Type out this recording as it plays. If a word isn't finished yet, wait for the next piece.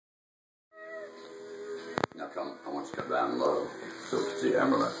Now come, I want you to come down low so we can see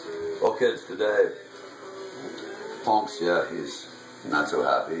Emerald. Well, kids, today, Punx, yeah, he's not so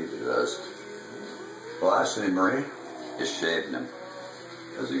happy because, well, actually, Marie is shaving him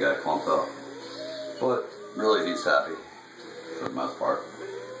because he got clumped up. But really, he's happy for the most part.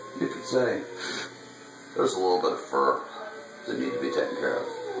 You could say there's a little bit of fur that need to be taken care of.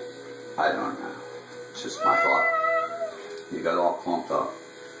 I don't know. It's just my thought. You got all clumped up.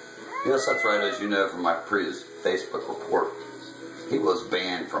 Yes, that's right. As you know from my previous Facebook report, he was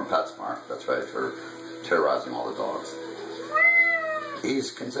banned from PetSmart. That's right, for terrorizing all the dogs. He's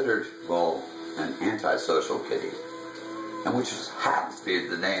considered, well, an antisocial kitty, and which just happens to be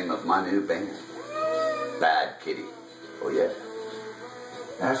the name of my new band, Bad Kitty. Oh yeah.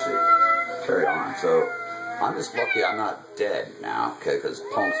 Actually, carry on. So I'm just lucky I'm not dead now, okay? Because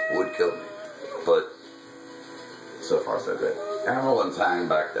Punx would kill me. But so far so good. Emerald's hanging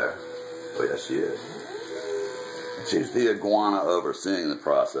back there. Oh yes, she is. She's the iguana overseeing the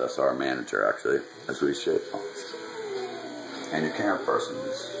process, our manager actually, as we shape Punx. And your camera person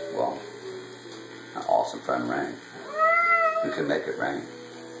is, well, an awesome friend, Rain, who can make it rain.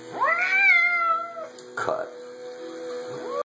 Cut.